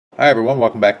Hi everyone,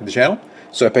 welcome back to the channel.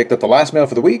 So I picked up the last mail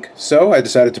for the week, so I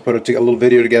decided to put a little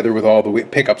video together with all the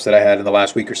pickups that I had in the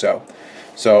last week or so.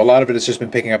 So a lot of it has just been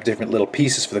picking up different little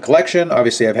pieces for the collection.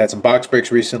 Obviously I've had some box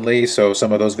breaks recently, so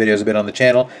some of those videos have been on the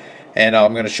channel. And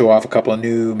I'm going to show off a couple of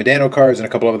new Mailday cards and a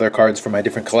couple of other cards from my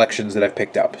different collections that I've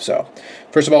picked up. So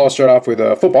first of all, I'll start off with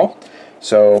football.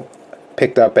 So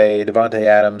picked up a Davante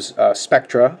Adams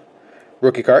Spectra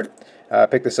rookie card.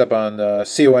 Picked this up on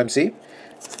COMC.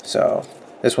 So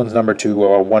this one's numbered to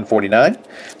 149.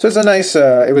 So it's a nice,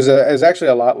 it was actually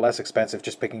a lot less expensive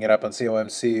just picking it up on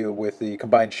COMC with the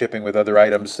combined shipping with other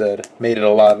items that made it a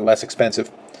lot less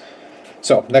expensive.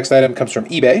 So next item comes from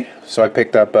eBay. So I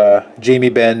picked up Jamie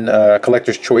Benn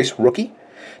Collector's Choice Rookie.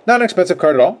 Not an expensive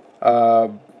card at all.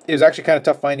 It was actually kind of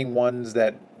tough finding ones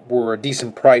that were a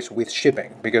decent price with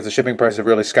shipping, because the shipping prices have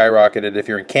really skyrocketed if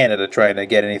you're in Canada trying to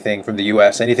get anything from the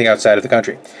US, anything outside of the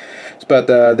country. But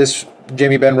this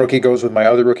Jamie Benn rookie goes with my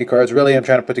other rookie cards. Really, I'm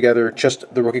trying to put together just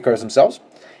the rookie cards themselves.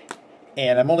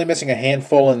 And I'm only missing a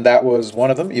handful, and that was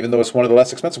one of them, even though it's one of the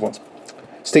less expensive ones.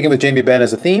 Sticking with Jamie Benn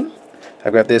as a theme,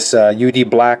 I've got this UD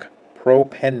Black Pro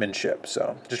Penmanship.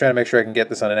 So just trying to make sure I can get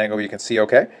this on an angle where you can see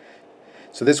okay.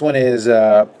 So this one is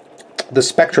the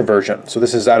Spectra version. So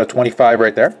this is out of 25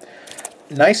 right there.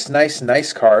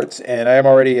 Nice cards, and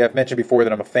I've mentioned before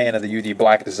that I'm a fan of the UD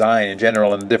Black design in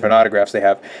general and the different autographs they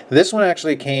have. This one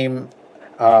actually came,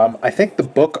 I think the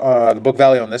book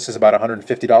value on this is about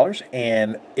 $150,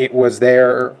 and it was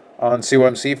there on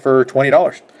COMC for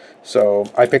 $20.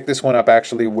 So I picked this one up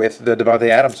actually with the Davante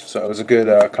Adams, so it was a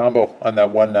good combo on that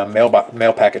one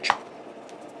mail package.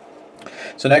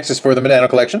 So next is for the Mailday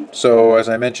collection. So as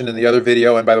I mentioned in the other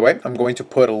video, and by the way, I'm going to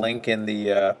put a link in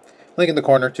the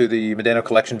corner to the Mailday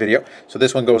collection video. So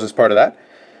this one goes as part of that.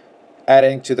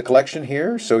 Adding to the collection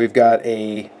here, so we've got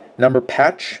a number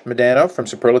patch Mailday from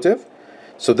Superlative.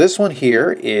 So this one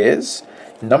here is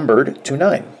numbered to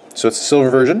 9. So it's a silver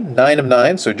version, 9 of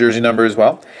 9, so jersey number as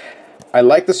well. I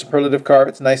like the Superlative card.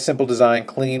 It's nice, simple design,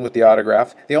 clean with the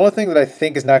autograph. The only thing that I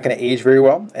think is not going to age very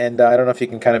well, and I don't know if you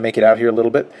can kind of make it out here a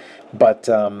little bit, but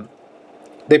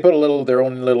they put their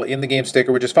own little in-the-game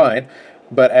sticker, which is fine.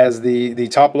 But as the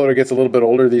top loader gets a little bit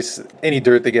older, any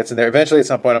dirt that gets in there, eventually at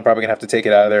some point I'm probably going to have to take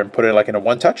it out of there and put it like in a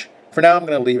one-touch. For now, I'm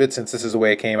going to leave it since this is the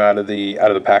way it came out of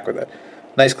the pack with it.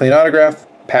 Nice, clean autograph,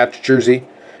 patch jersey,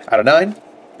 out of 9.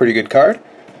 Pretty good card.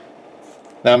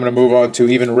 Now I'm going to move on to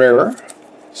even rarer.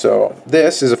 So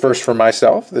this is a first for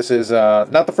myself. This is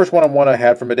not the first one-on-one I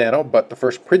had from Mailday, but the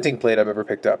first printing plate I've ever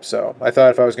picked up. So I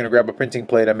thought if I was going to grab a printing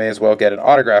plate, I may as well get an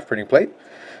autograph printing plate.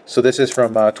 So this is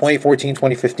from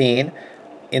 2014-2015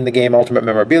 in the game Ultimate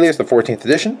Memorabilia. It's the 14th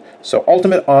edition. So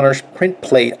Ultimate Honors Print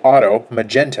Plate Auto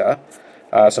Magenta.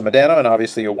 So Mailday and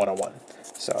obviously a 101.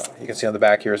 So you can see on the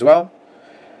back here as well.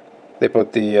 They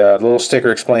put the little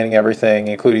sticker explaining everything,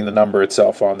 including the number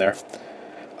itself on there.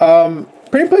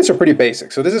 Printing plates are pretty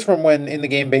basic. So this is from when in the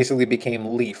game basically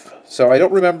became Leaf. So I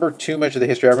don't remember too much of the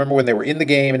history. I remember when they were in the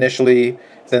game initially,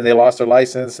 then they lost their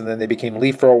license, and then they became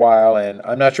Leaf for a while, and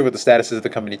I'm not sure what the status is of the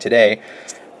company today.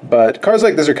 But cards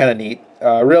like this are kind of neat.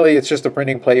 Really, it's just a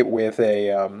printing plate with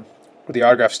the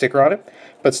autograph sticker on it.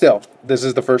 But still, this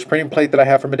is the first printing plate that I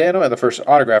have from Mailday, and the first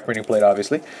autograph printing plate,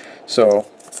 obviously. So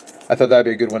I thought that'd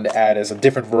be a good one to add as a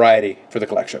different variety for the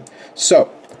collection. So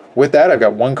with that, I've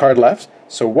got one card left.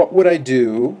 So what would I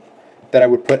do that I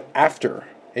would put after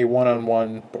a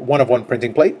one-of-one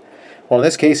printing plate? Well, in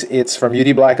this case, it's from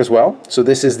UD Black as well. So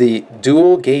this is the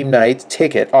Dual Game Night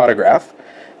Ticket autograph.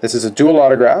 This is a dual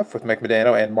autograph with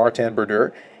Mailday and Martin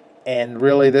Brodeur. And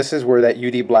really, this is where that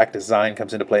UD Black design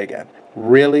comes into play again.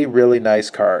 Really, really nice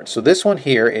card. So this one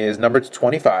here is numbered to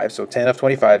 25, so 10 of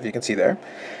 25, you can see there.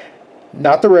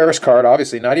 Not the rarest card,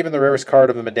 obviously. Not even the rarest card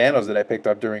of the Maildays that I picked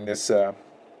up during this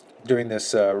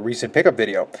recent pickup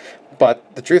video.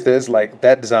 But the truth is, like,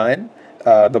 that design,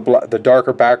 the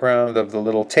darker background of the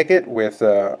little ticket with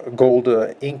gold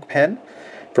ink pen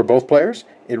for both players,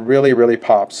 it really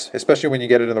pops, especially when you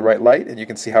get it in the right light and you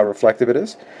can see how reflective it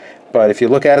is. But if you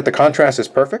look at it, the contrast is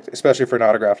perfect, especially for an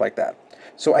autograph like that.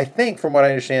 So I think, from what I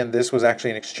understand, this was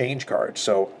actually an exchange card.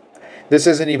 So this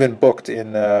isn't even booked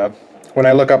in when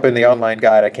I look up in the online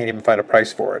guide, I can't even find a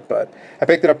price for it. But I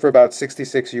picked it up for about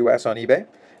 $66 US on eBay.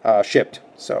 Shipped,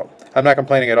 so I'm not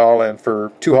complaining at all, and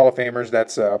for 2 Hall of Famers,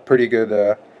 that's a pretty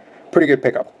good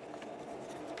pickup.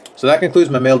 So that concludes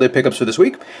my Mailday pickups for this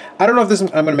week. I don't know if I'm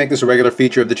going to make this a regular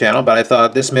feature of the channel, but I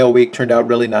thought this mail week turned out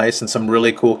really nice and some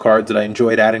really cool cards that I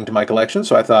enjoyed adding to my collection,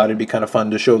 so I thought it'd be kind of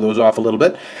fun to show those off a little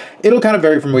bit. It'll kind of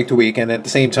vary from week to week, and at the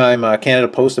same time, Canada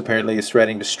Post apparently is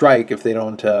threatening to strike if they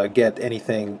don't get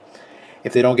anything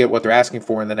if they don't get what they're asking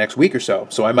for in the next week or so.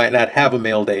 So I might not have a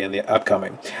mail day in the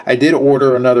upcoming. I did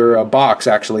order another box,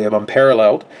 actually, of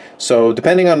Unparalleled. So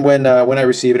depending on when I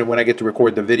receive it and when I get to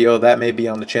record the video, that may be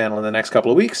on the channel in the next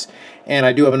couple of weeks. And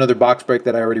I do have another box break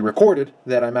that I already recorded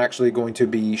that I'm actually going to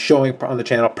be showing on the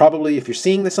channel. Probably, if you're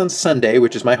seeing this on Sunday,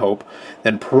 which is my hope,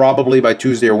 then probably by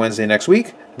Tuesday or Wednesday next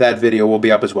week, that video will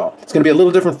be up as well. It's going to be a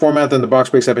little different format than the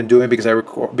box breaks I've been doing because I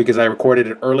recorded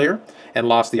it earlier and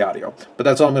lost the audio. But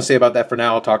that's all I'm going to say about that for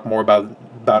now. I'll talk more about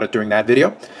it during that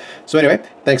video. So anyway,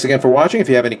 thanks again for watching. If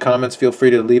you have any comments, feel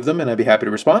free to leave them and I'd be happy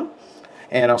to respond.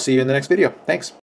 And I'll see you in the next video. Thanks.